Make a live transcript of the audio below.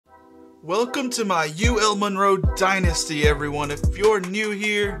Welcome to my UL Monroe Dynasty, everyone. If you're new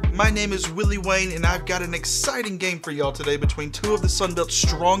here, my name is Willie Wayne, and I've got an exciting game for y'all today between two of the Sun Belt's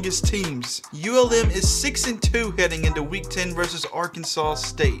strongest teams. ULM is 6-2 heading into Week 10 versus Arkansas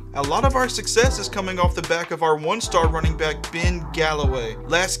State. A lot of our success is coming off the back of our one-star running back, Ben Galloway.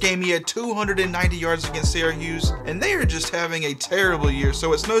 Last game, he had 290 yards against Syracuse, and they are just having a terrible year,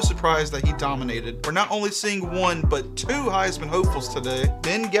 so it's no surprise that he dominated. We're not only seeing one, but two Heisman hopefuls today.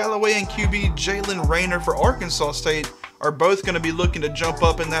 Ben Galloway and QB Jalen Rayner for Arkansas State are both going to be looking to jump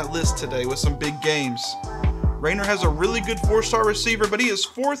up in that list today with some big games. Rayner has a really good 4-star receiver, but he is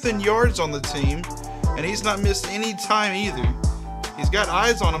 4th in yards on the team, and he's not missed any time either. He's got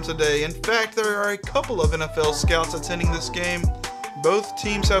eyes on him today. In fact, there are a couple of NFL scouts attending this game. Both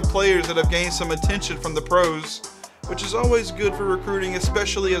teams have players that have gained some attention from the pros, which is always good for recruiting,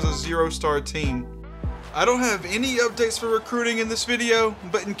 especially as a 0-star team. I don't have any updates for recruiting in this video,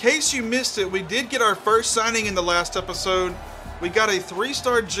 but in case you missed it, we did get our first signing in the last episode. We got a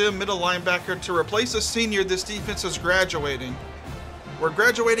 3-star gym middle linebacker to replace a senior this defense is graduating. We're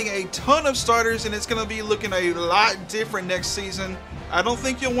graduating a ton of starters, and it's going to be looking a lot different next season. I don't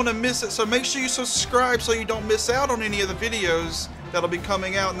think you'll want to miss it, so make sure you subscribe so you don't miss out on any of the videos that'll be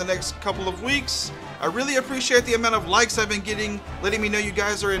coming out in the next couple of weeks. I really appreciate the amount of likes I've been getting, letting me know you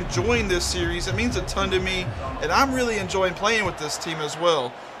guys are enjoying this series. It means a ton to me, and I'm really enjoying playing with this team as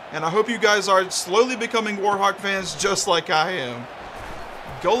well. And I hope you guys are slowly becoming Warhawk fans just like I am.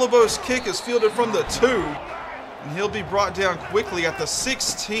 Golobo's kick is fielded from the 2, and he'll be brought down quickly at the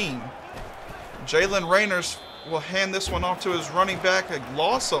 16. Jalen Rayner will hand this one off to his running back, a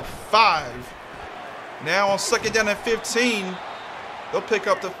loss of 5. Now on 2nd down and 15, they'll pick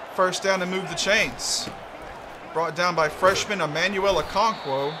up the first down and move the chains. Brought down by freshman Emmanuel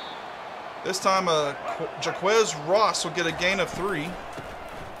Okonkwo. This time Jaquez Ross will get a gain of 3.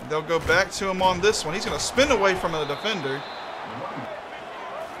 They'll go back to him on this one. He's going to spin away from a defender.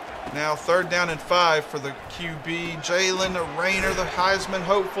 Now 3rd down and 5 for the QB, Jalen Rayner, the Heisman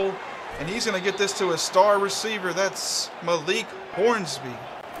hopeful. And he's going to get this to his star receiver. That's Malik Hornsby.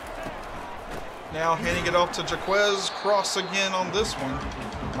 Now handing it off to Jaquez Cross again on this one.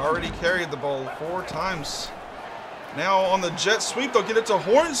 Already carried the ball 4 times. Now on the jet sweep, they'll get it to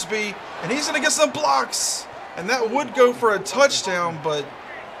Hornsby, and he's going to get some blocks. And that would go for a touchdown, but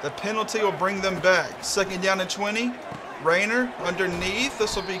the penalty will bring them back. 2nd down and 20. Rayner underneath.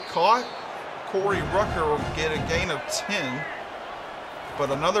 This will be caught. Corey Rucker will get a gain of 10. But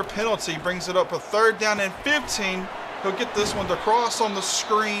another penalty brings it up a 3rd down and 15. He'll get this one to cross on the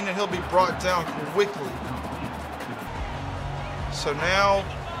screen, and he'll be brought down quickly. So now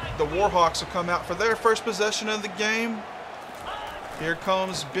the Warhawks will come out for their first possession of the game. Here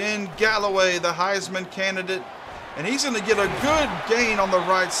comes Ben Galloway, the Heisman candidate, and he's going to get a good gain on the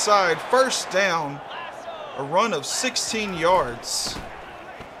right side. 1st down, a run of 16 yards.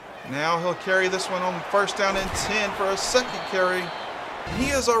 Now he'll carry this one on 1st down and 10 for a 2nd carry. He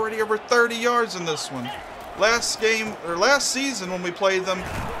has already over 30 yards in this one. Last season when we played them,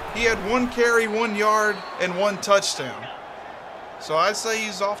 he had 1 carry, 1 yard, and 1 touchdown. So I'd say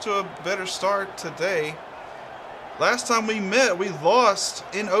he's off to a better start today. Last time we met, we lost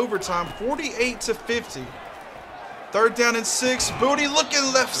in overtime, 48-50. 3rd down and 6. Booty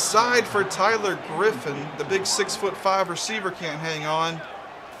looking left side for Tyler Griffin. The big 6'5" receiver can't hang on.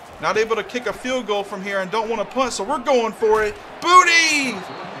 Not able to kick a field goal from here and don't want to punt, so we're going for it. Booty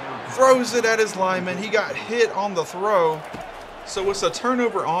throws it at his lineman. He got hit on the throw, so it's a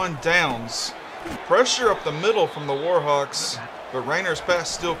turnover on downs. Pressure up the middle from the Warhawks, but Rayner's pass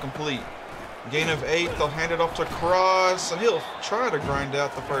still complete. Gain of 8. They'll hand it off to Cross, and he'll try to grind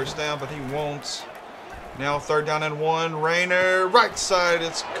out the 1st down, but he won't. Now 3rd down and 1. Rayner, right side.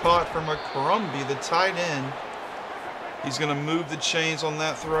 It's caught from McCrumbie, the tight end. He's going to move the chains on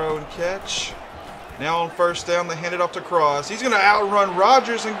that throw and catch. Now on 1st down, they hand it off to Cross. He's going to outrun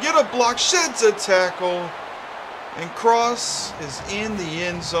Rodgers and get a block, sheds a tackle. And Cross is in the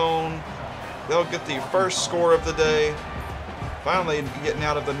end zone. They'll get the first score of the day. Finally getting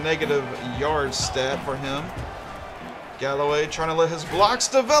out of the negative yard stat for him. Galloway trying to let his blocks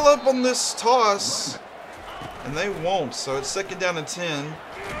develop on this toss. And they won't, so it's 2nd down and 10.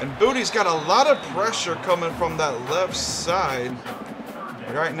 And Booty's got a lot of pressure coming from that left side.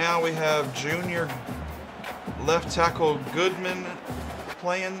 Right now we have junior left tackle Goodman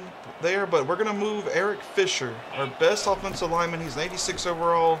playing there, but we're going to move Eric Fisher, our best offensive lineman. He's an 86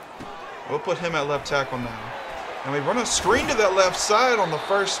 overall. We'll put him at left tackle now. And we run a screen to that left side on the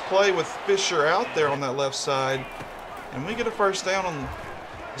first play with Fisher out there on that left side. And we get a 1st down. On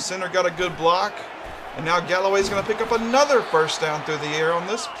the center got a good block. And now Galloway's going to pick up another 1st down through the air on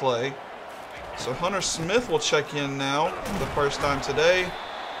this play. So Hunter Smith will check in now for the first time today.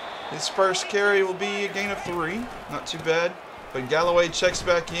 His first carry will be a gain of 3. Not too bad. But Galloway checks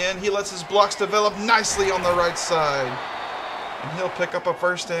back in. He lets his blocks develop nicely on the right side. And he'll pick up a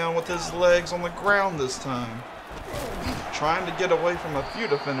first down with his legs on the ground this time. Trying to get away from a few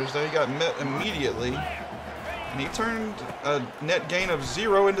defenders there. He got met immediately. And he turned a net gain of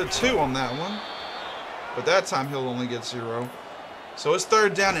 0 into 2 on that one. But that time he'll only get 0. So it's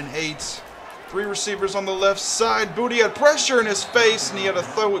 3rd down and 8. 3 receivers on the left side. Booty had pressure in his face, and he had to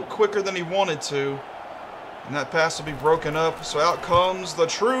throw it quicker than he wanted to. And that pass will be broken up. So out comes the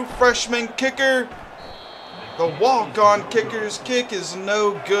true freshman kicker. The walk-on kicker's kick is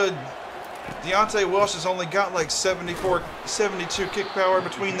no good. Deontay Welsh has only got like 74, 72 kick power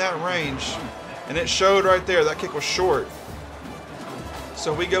between that range. And it showed right there. That kick was short.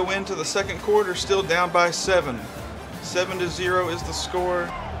 So we go into the second quarter still down by 7. 7-0 is the score.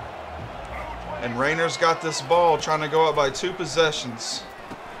 And Raynor's got this ball trying to go up by 2 possessions.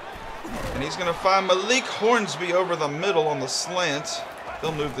 And he's going to find Malik Hornsby over the middle on the slant.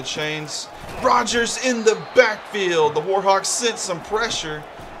 They'll move the chains. Rogers in the backfield. The Warhawks sense some pressure,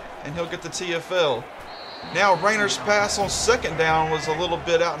 and he'll get the TFL. Now Raynor's pass on 2nd down was a little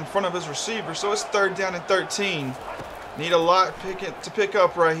bit out in front of his receiver, so it's 3rd down and 13. Need a lot to pick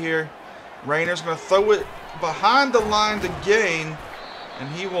up right here. Raynor's going to throw it behind the line to gain, and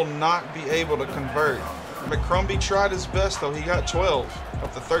he will not be able to convert. McCrumbie tried his best, though. He got 12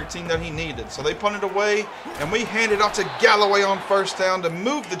 of the 13 that he needed. So they punted away, and we hand it off to Galloway on 1st down to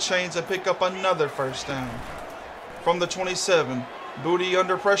move the chains and pick up another 1st down. From the 27, Booty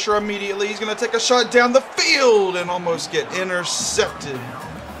under pressure immediately. He's going to take a shot down the field and almost get intercepted.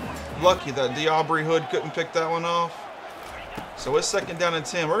 Lucky that D'Aubrey Hood couldn't pick that one off. So it's 2nd down and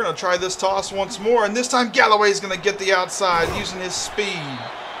 10. We're going to try this toss once more, and this time Galloway's going to get the outside using his speed.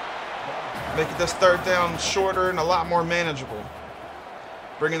 Making this 3rd down shorter and a lot more manageable.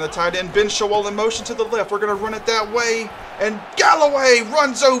 Bringing the tight end, Ben Shawol, in motion to the left. We're going to run it that way, and Galloway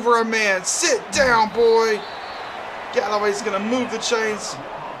runs over a man. Sit down, boy. Galloway's going to move the chains.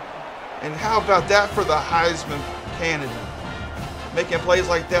 And how about that for the Heisman candidate? Making plays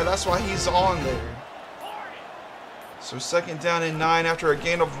like that, that's why he's on there. So 2nd down and 9 after a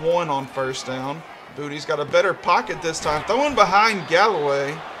gain of 1 on 1st down. Booty's got a better pocket this time, throwing behind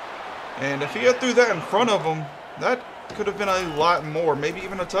Galloway. And if he had threw that in front of him, that could have been a lot more, maybe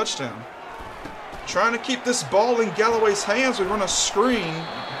even a touchdown. Trying to keep this ball in Galloway's hands, we run a screen,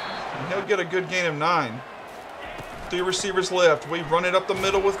 and he'll get a good gain of 9. 3 receivers left. We run it up the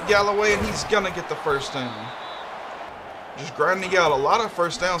middle with Galloway, and he's going to get the 1st down. Just grinding out a lot of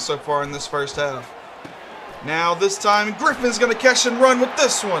 1st downs so far in this 1st half. Now this time, Griffin's going to catch and run with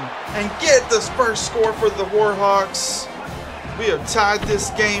this one and get this first score for the Warhawks. We have tied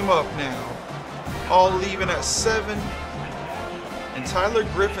this game up now. All even at 7. And Tyler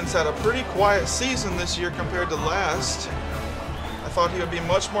Griffin's had a pretty quiet season this year compared to last. I thought he would be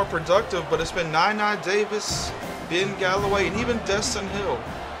much more productive, but it's been Nine Davis, Ben Galloway, and even Destin Hill.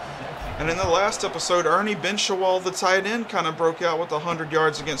 And in the last episode, Ernie Benshawal, the tight end, kind of broke out with 100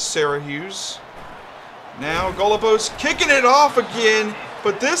 yards against Sarah Hughes. Now Golobo's kicking it off again,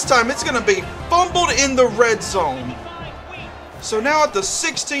 but this time it's going to be fumbled in the red zone. So now at the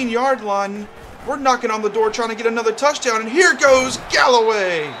 16-yard line, we're knocking on the door trying to get another touchdown, and here goes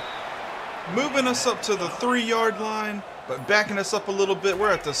Galloway. Moving us up to the 3-yard line, but backing us up a little bit. We're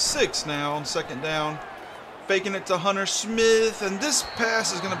at the 6 now on 2nd down. Faking it to Hunter Smith, and this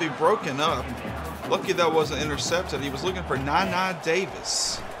pass is going to be broken up. Lucky that wasn't intercepted. He was looking for Nine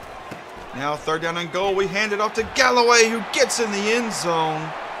Davis. Now 3rd down and goal. We hand it off to Galloway, who gets in the end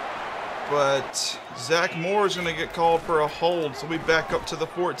zone. But Zach Moore is going to get called for a hold, so we back up to the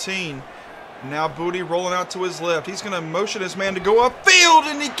 14. Now Booty rolling out to his left. He's going to motion his man to go upfield,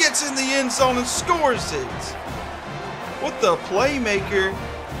 and he gets in the end zone and scores it. What the playmaker,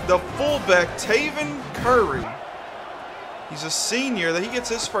 the fullback, Taven Curry. He's a senior that he gets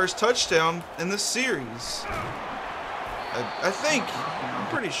his first touchdown in this series. I'm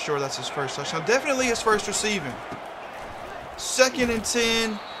pretty sure that's his first touchdown. Definitely his first receiving. 2nd and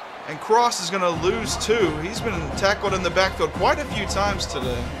 10, and Cross is going to lose 2. He's been tackled in the backfield quite a few times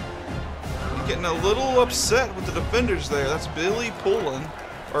today. He's getting a little upset with the defenders there. That's Billy Pullen,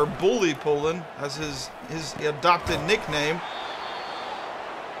 or Bully Pullen, as his adopted nickname.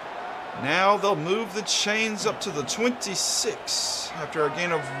 Now they'll move the chains up to the 26 after a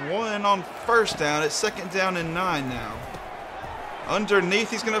gain of 1 on 1st down. It's 2nd down and 9 now.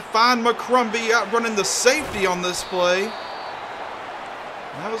 Underneath, he's going to find McCrumbie outrunning the safety on this play.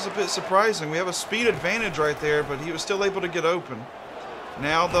 That was a bit surprising. We have a speed advantage right there, but he was still able to get open.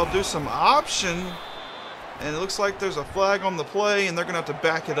 Now they'll do some option, and it looks like there's a flag on the play, and they're going to have to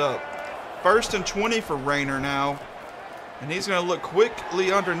back it up. 1st and 20 for Rayner now, and he's going to look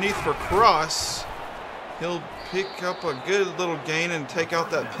quickly underneath for Cross. He'll pick up a good little gain and take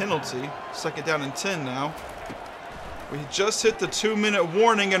out that penalty. 2nd down and 10 now. We just hit the 2-minute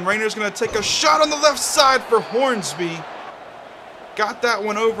warning, and Rayner's going to take a shot on the left side for Hornsby. Got that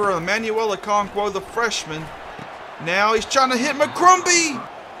one over Emmanuel Okonkwo, the freshman. Now he's trying to hit McCrumbie,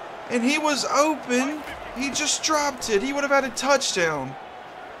 and he was open. He just dropped it. He would have had a touchdown.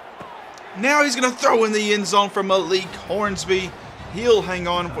 Now he's going to throw in the end zone for Malik Hornsby. He'll hang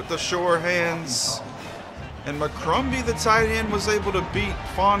on with the sure hands. And McCrumbie, the tight end, was able to beat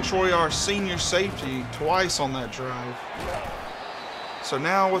Fontroy, our senior safety, twice on that drive. So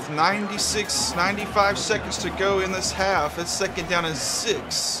now with 95 seconds to go in this half, it's 2nd down and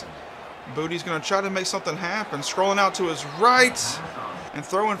 6. Booty's going to try to make something happen. Scrolling out to his right and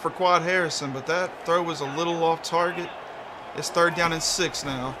throwing for Quad Harrison, but that throw was a little off target. It's 3rd down and 6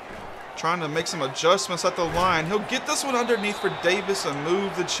 now. Trying to make some adjustments at the line. He'll get this one underneath for Davis and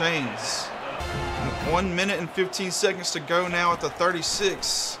move the chains. 1 minute and 15 seconds to go now at the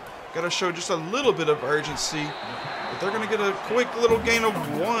 36. Got to show just a little bit of urgency. But they're going to get a quick little gain of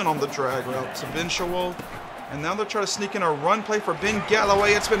 1 on the drag route to Ben Shawol. And now they'll try to sneak in a run play for Ben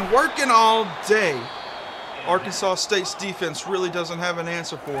Galloway. It's been working all day. Arkansas State's defense really doesn't have an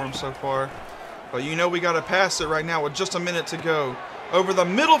answer for him so far. But you know we got to pass it right now with just a minute to go. Over the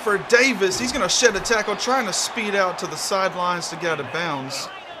middle for Davis. He's going to shed a tackle, trying to speed out to the sidelines to get out of bounds.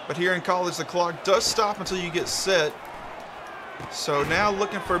 But here in college, the clock does stop until you get set. So now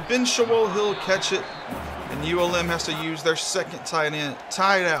looking for Ben Shawol. He'll catch it. And ULM has to use their 2nd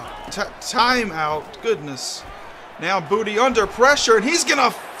timeout. Goodness. Now Booty under pressure, and he's going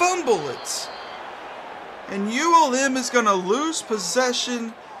to fumble it. And ULM is going to lose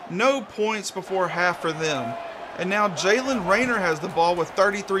possession. No points before half for them. And now Jalen Rayner has the ball with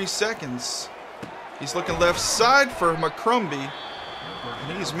 33 seconds. He's looking left side for McCrumbie.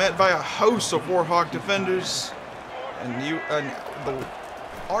 And he's met by a host of Warhawk defenders. And the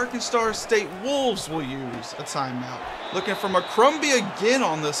Arkansas State Wolves will use a timeout. Looking for McCrumbie again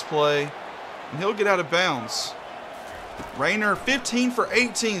on this play. And he'll get out of bounds. Rayner 15 for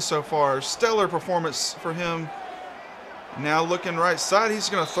 18 so far. Stellar performance for him. Now looking right side, he's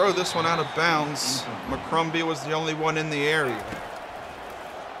going to throw this one out of bounds. McCrumbie was the only one in the area.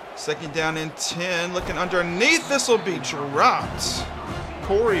 2nd down and 10. Looking underneath, this will be dropped.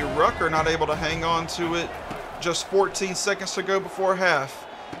 Corey Rucker not able to hang on to it. Just 14 seconds to go before half.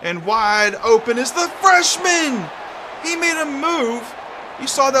 And wide open is the freshman. He made a move. You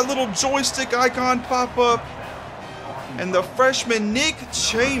saw that little joystick icon pop up. And the freshman Nick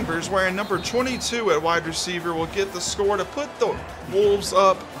Chambers, wearing number 22 at wide receiver, will get the score to put the Wolves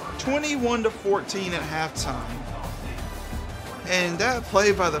up 21-14 at halftime. And that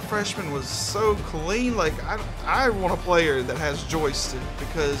play by the freshman was so clean. Like, I want a player that has joystick,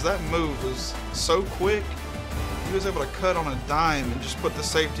 because that move was so quick. He was able to cut on a dime and just put the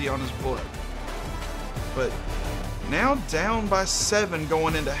safety on his butt. But now down by 7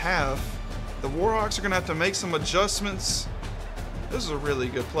 going into half. The Warhawks are going to have to make some adjustments. This is a really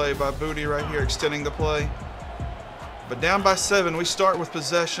good play by Booty right here, extending the play. But down by 7, we start with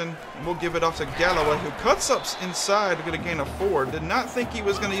possession. And we'll give it off to Galloway, who cuts up inside to get a gain of 4. Did not think he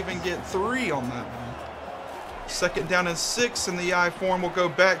was going to even get 3 on that one. 2nd down and 6, and the I form will go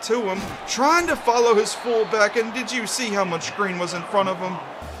back to him, trying to follow his fullback. And did you see how much green was in front of him?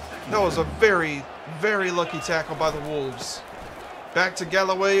 That was a very, very lucky tackle by the Wolves. Back to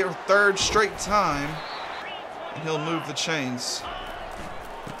Galloway, a 3rd straight time, and he'll move the chains.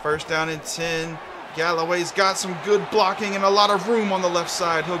 1st down and 10. Galloway's got some good blocking and a lot of room on the left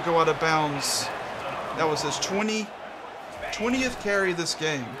side. He'll go out of bounds. That was his 20th carry this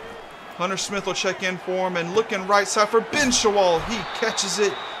game. Hunter Smith will check in for him, and looking right side for Ben Shawol. He catches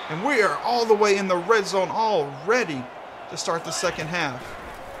it, and we are all the way in the red zone already to start the 2nd half.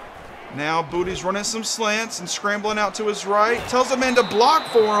 Now Booty's running some slants and scrambling out to his right. Tells the man to block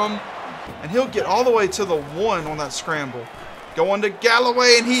for him. And he'll get all the way to the 1 on that scramble. Going to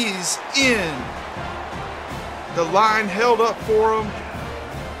Galloway, and he's in. The line held up for him.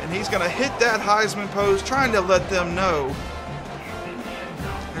 And he's going to hit that Heisman pose, trying to let them know.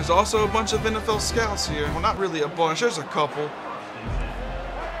 There's also a bunch of NFL scouts here. Well, not really a bunch. There's a couple.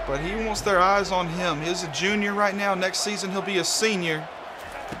 But he wants their eyes on him. He's a junior right now. Next season, he'll be a senior.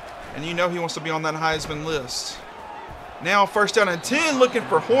 And you know he wants to be on that Heisman list. Now 1st down and 10, looking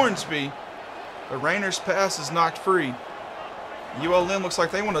for Hornsby. But Rayner's pass is knocked free. ULM looks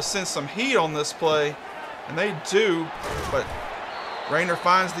like they want to send some heat on this play. And they do. But Rayner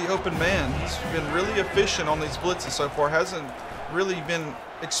finds the open man. He's been really efficient on these blitzes so far. Hasn't really been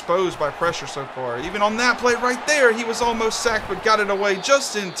exposed by pressure so far. Even on that play right there, he was almost sacked but got it away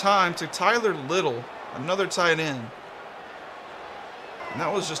just in time to Tyler Little, another tight end. And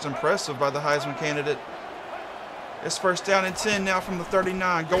that was just impressive by the Heisman candidate. It's first down and 10 now from the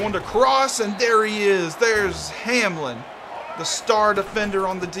 39. Going to cross, and there he is. There's Hamlin, the star defender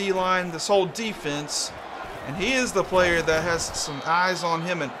on the D-line, this whole defense. And he is the player that has some eyes on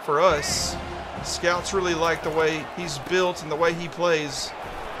him, and for us, scouts really like the way he's built and the way he plays.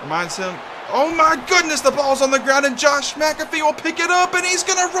 Reminds him, oh my goodness, the ball's on the ground, and Josh McAfee will pick it up, and he's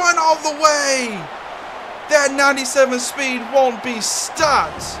going to run all the way. That 97 speed won't be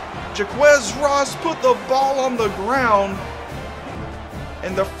stopped. Jaquez Ross put the ball on the ground,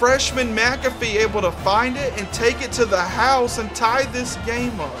 and the freshman McAfee able to find it and take it to the house and tie this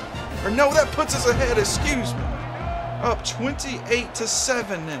game up. Or no, that puts us ahead, excuse me. Up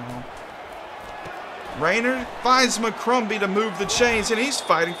 28-7 now. Rayner finds McCrumbie to move the chains, and he's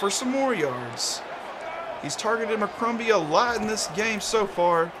fighting for some more yards. He's targeted McCrumbie a lot in this game so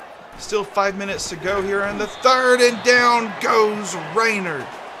far. Still 5 minutes to go here in the third, and down goes Rayner.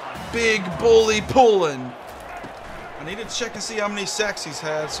 Big bully pulling. I need to check and see how many sacks he's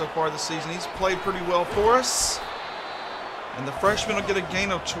had so far this season. He's played pretty well for us. And the freshman will get a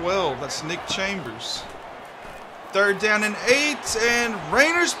gain of 12. That's Nick Chambers. Third down and 8, and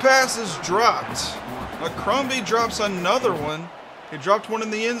Rayner's pass is dropped. McCrumbie drops another one. He dropped one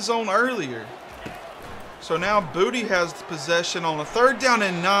in the end zone earlier. So now Booty has the possession on a third down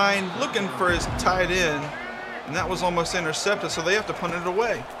and 9, looking for his tight end. And that was almost intercepted, so they have to punt it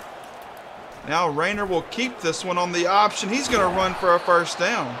away. Now Rayner will keep this one on the option. He's going to run for a first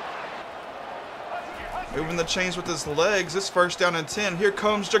down. Moving the chains with his legs. It's first down and 10. Here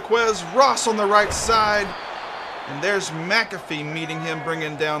comes Jaquez Ross on the right side. And there's McAfee meeting him,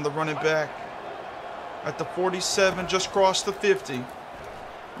 bringing down the running back at the 47, just crossed the 50.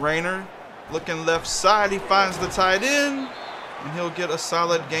 Rayner looking left side. He finds the tight end, and he'll get a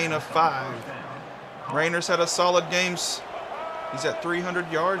solid gain of 5. Rayner's had a solid game. He's at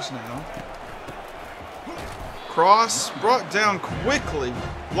 300 yards now. Cross brought down quickly.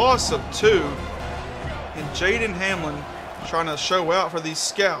 Loss of 2. And Jaden Hamlin trying to show out for these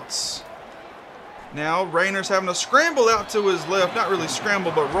scouts. Now Rayner's having to scramble out to his left. Not really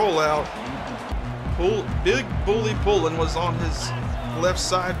scramble, but roll out. Big bully pulling was on his left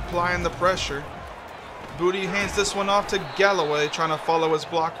side, applying the pressure. Booty hands this one off to Galloway, trying to follow his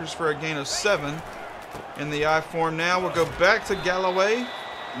blockers for a gain of 7. In the I form now, we'll go back to Galloway.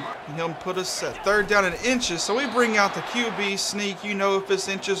 And he'll put us at third down in inches. So we bring out the QB sneak. You know, if it's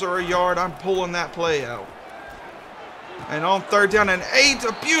inches or a yard, I'm pulling that play out. And on third down and 8,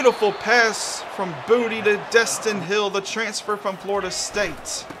 a beautiful pass from Booty to Destin Hill, the transfer from Florida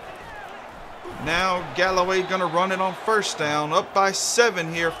State. Now Galloway going to run it on first down, up by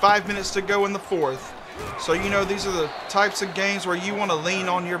 7 here, 5 minutes to go in the fourth. So you know these are the types of games where you want to lean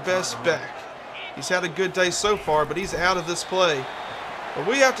on your best back. He's had a good day so far, but he's out of this play. But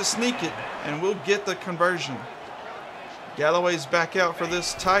we have to sneak it, and we'll get the conversion. Galloway's back out for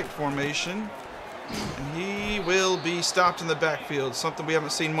this tight formation, and he will be stopped in the backfield, something we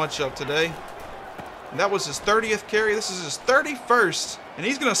haven't seen much of today. And that was his 30th carry. This is his 31st, and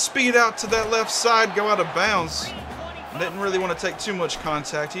he's going to speed out to that left side, go out of bounds. Didn't really want to take too much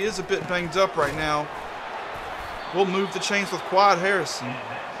contact. He is a bit banged up right now. We'll move the chains with Quad Harrison.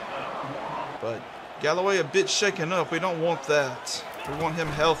 But Galloway a bit shaken up. We don't want that. We want him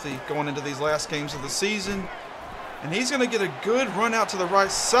healthy going into these last games of the season. And he's going to get a good run out to the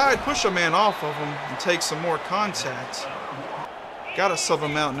right side, push a man off of him, and take some more contact. Got to sub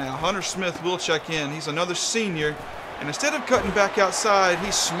him out now. Hunter Smith will check in. He's another senior. And instead of cutting back outside,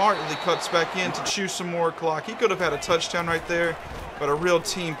 he smartly cuts back in to chew some more clock. He could have had a touchdown right there, but a real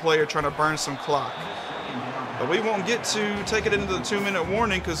team player trying to burn some clock. But we won't get to take it into the 2-minute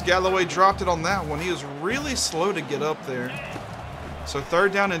warning because Galloway dropped it on that one. He was really slow to get up there. So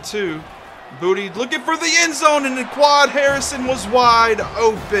third down and 2. Booty looking for the end zone, and the Quad Harrison was wide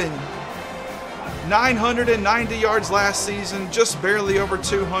open. 990 yards last season, just barely over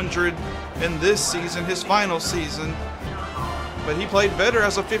 200 in this season, his final season. But he played better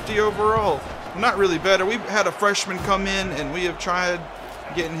as a 50 overall. Well, not really better. We've had a freshman come in, and we have tried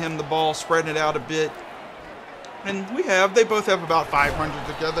getting him the ball, spreading it out a bit. And we have. They both have about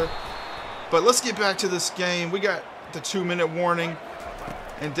 500 together. But let's get back to this game. We got the 2-minute warning.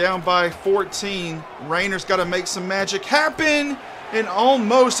 And down by 14, Rayner's got to make some magic happen, and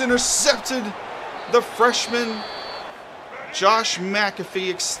almost intercepted the freshman Josh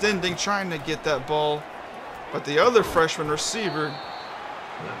McAfee, extending, trying to get that ball. But the other freshman receiver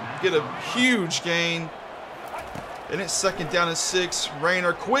get a huge gain. And it's 2nd down and 6.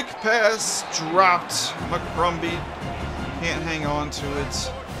 Rayner, quick pass, dropped. McCrumbie can't hang on to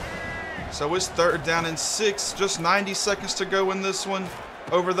it. So it's 3rd down and 6. Just 90 seconds to go in this one.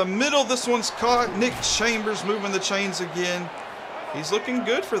 Over the middle, this one's caught. Nick Chambers moving the chains again. He's looking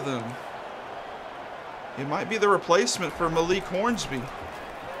good for them. He might be the replacement for Malik Hornsby.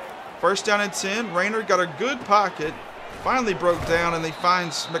 1st down and 10. Rayner got a good pocket. Finally broke down, and he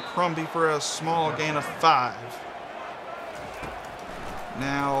finds McCrumbie for a small gain of 5.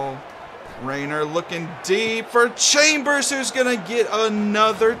 Now, Rayner looking deep for Chambers, who's going to get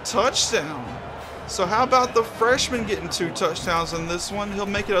another touchdown. So how about the freshman getting 2 touchdowns in this one? He'll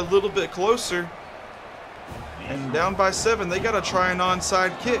make it a little bit closer. And down by 7, they got to try an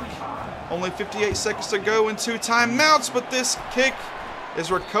onside kick. Only 58 seconds to go and 2 timeouts, but this kick is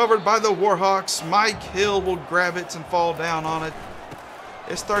recovered by the Warhawks. Mike Hill will grab it and fall down on it.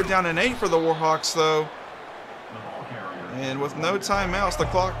 It's 3rd down and 8 for the Warhawks, though. And with no timeouts, the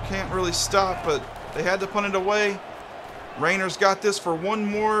clock can't really stop, but they had to punt it away. Rayner's got this for one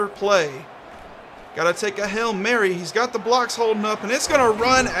more play. Got to take a Hail Mary. He's got the blocks holding up, and it's going to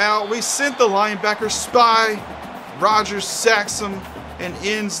run out. We sent the linebacker spy. Rogers sacks him and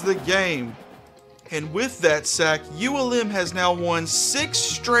ends the game. And with that sack, ULM has now won 6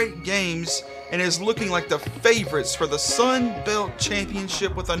 straight games and is looking like the favorites for the Sun Belt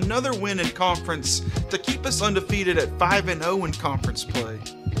Championship with another win in conference to keep us undefeated at 5-0 in conference play.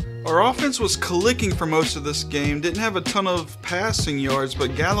 Our offense was clicking for most of this game, didn't have a ton of passing yards,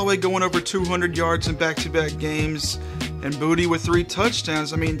 but Galloway going over 200 yards in back-to-back games and Booty with 3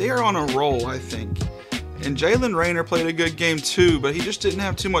 touchdowns. I mean, they are on a roll, I think. And Jalen Rayner played a good game too, but he just didn't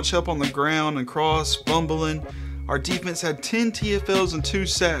have too much help on the ground and Cross fumbling. Our defense had 10 TFLs and 2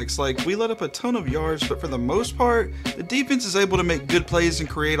 sacks. Like, we let up a ton of yards, but for the most part, the defense is able to make good plays and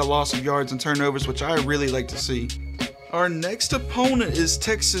create a loss of yards and turnovers, which I really like to see. Our next opponent is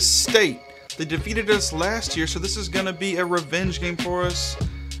Texas State. They defeated us last year, so this is going to be a revenge game for us.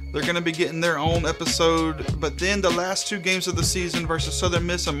 They're going to be getting their own episode, but then the last 2 games of the season versus Southern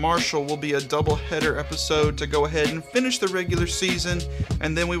Miss and Marshall will be a doubleheader episode to go ahead and finish the regular season,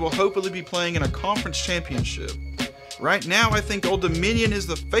 and then we will hopefully be playing in a conference championship. Right now, I think Old Dominion is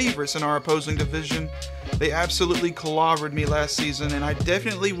the favorites in our opposing division. They absolutely clobbered me last season, and I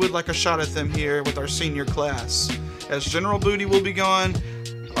definitely would like a shot at them here with our senior class. As General Booty will be gone,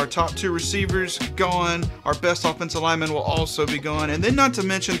 our top 2 receivers gone, our best offensive lineman will also be gone, and then not to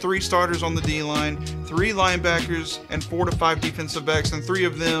mention 3 starters on the D-line, 3 linebackers, and 4 to 5 defensive backs, and 3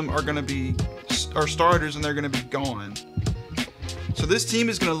 of them are going to be our starters, and they're going to be gone. So this team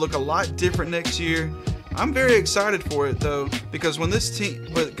is going to look a lot different next year. I'm very excited for it though, because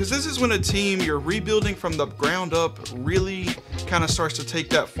this is when a team you're rebuilding from the ground up really kind of starts to take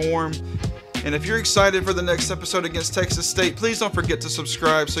that form. And if you're excited for the next episode against Texas State, please don't forget to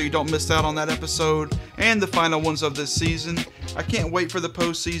subscribe so you don't miss out on that episode and the final ones of this season. I can't wait for the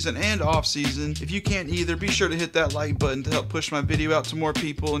postseason and off-season. If you can't either, be sure to hit that like button to help push my video out to more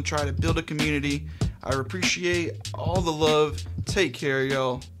people and try to build a community. I appreciate all the love. Take care,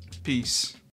 y'all. Peace.